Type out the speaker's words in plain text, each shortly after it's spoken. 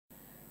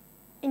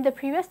In the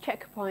previous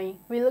checkpoint,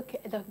 we looked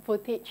at the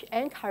voltage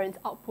and current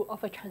output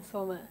of a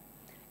transformer.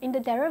 In the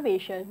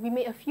derivation, we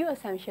made a few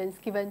assumptions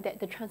given that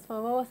the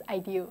transformer was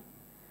ideal.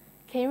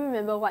 Can you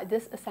remember what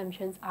these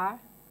assumptions are?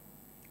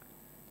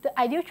 The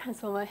ideal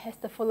transformer has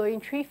the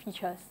following three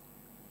features.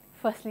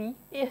 Firstly,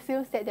 it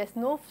assumes that there's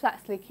no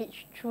flux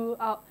leakage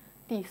throughout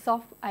the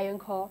soft iron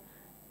core,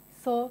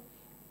 so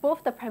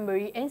both the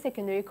primary and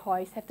secondary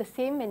coils have the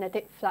same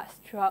magnetic flux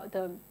throughout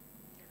them.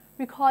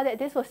 Recall that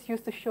this was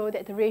used to show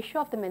that the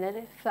ratio of the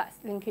magnetic flux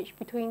linkage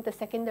between the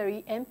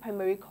secondary and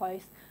primary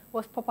coils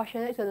was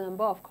proportionate to the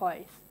number of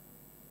coils.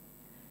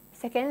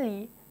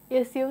 Secondly,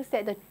 it assumes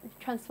that the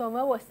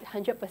transformer was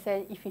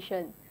 100%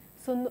 efficient,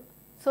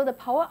 so the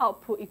power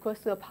output equals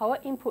to the power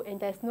input and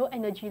there's no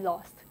energy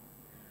lost.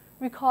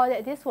 Recall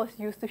that this was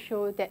used to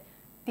show that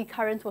the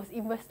current was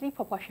inversely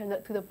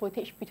proportionate to the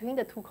voltage between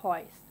the two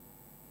coils.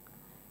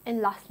 And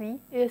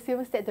lastly, it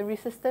assumes that the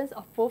resistance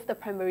of both the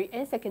primary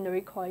and secondary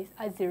coils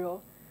are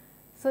zero,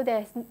 so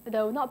there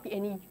will not be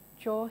any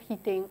jaw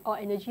heating or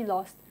energy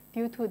lost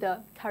due to the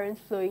current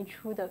flowing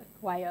through the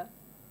wire.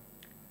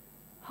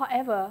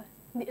 However,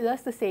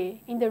 needless to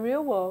say, in the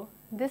real world,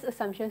 these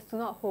assumptions do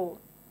not hold.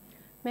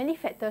 Many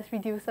factors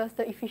reduces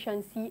the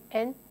efficiency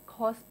and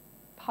cause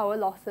power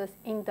losses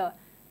in the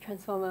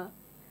transformer.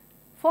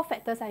 Four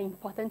factors are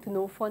important to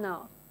know for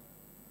now.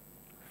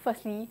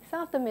 Firstly,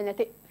 some of the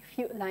magnetic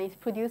field lines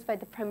produced by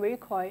the primary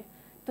coil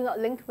do not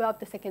link well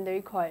with the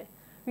secondary coil,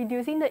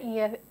 reducing the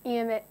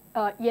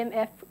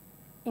EMF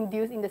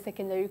induced in the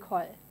secondary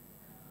coil.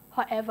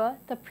 However,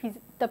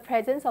 the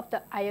presence of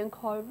the iron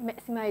core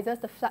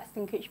maximizes the flux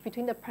linkage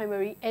between the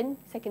primary and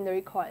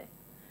secondary coil.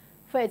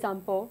 For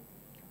example,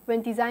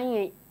 when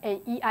designing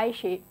an EI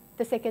shape,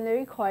 the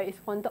secondary coil is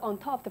mounted on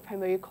top of the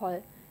primary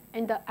coil,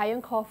 and the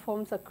iron core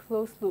forms a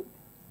closed loop.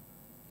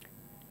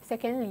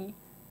 Secondly,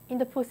 in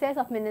the process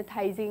of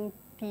magnetizing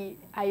the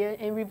iron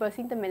and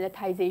reversing the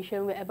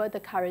magnetization wherever the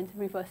current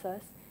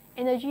reverses,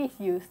 energy is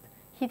used,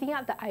 heating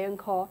up the iron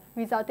core,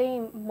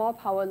 resulting in more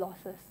power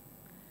losses.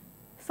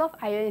 Soft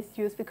iron is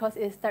used because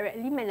it is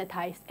directly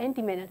magnetized and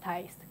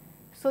demagnetized,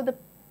 so the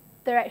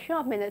direction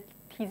of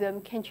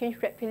magnetism can change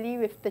rapidly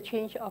with the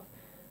change of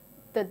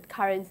the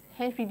currents,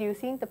 hence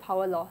reducing the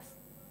power loss.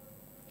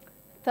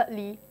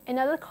 Thirdly,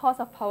 another cause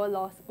of power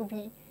loss would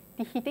be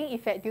the heating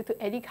effect due to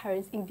eddy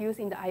currents induced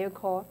in the iron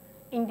core,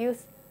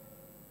 induced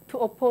to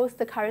oppose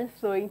the current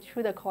flowing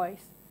through the coils.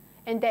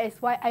 And that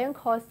is why iron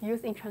cores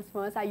used in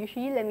transformers are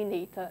usually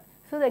laminated,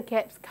 so the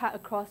gaps cut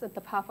across the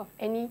path of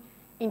any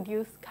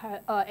induced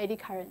eddy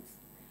currents.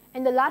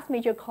 And the last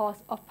major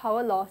cause of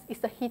power loss is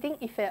the heating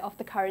effect of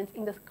the currents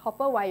in the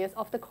copper wires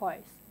of the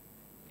coils.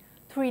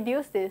 To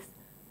reduce this,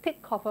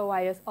 thick copper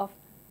wires of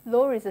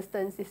low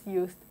resistance is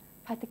used,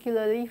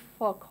 particularly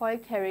for coil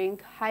carrying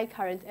high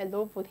current at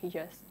low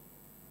voltages.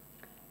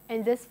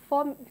 And these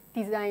four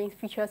design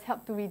features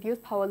help to reduce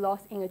power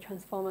loss in a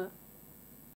transformer.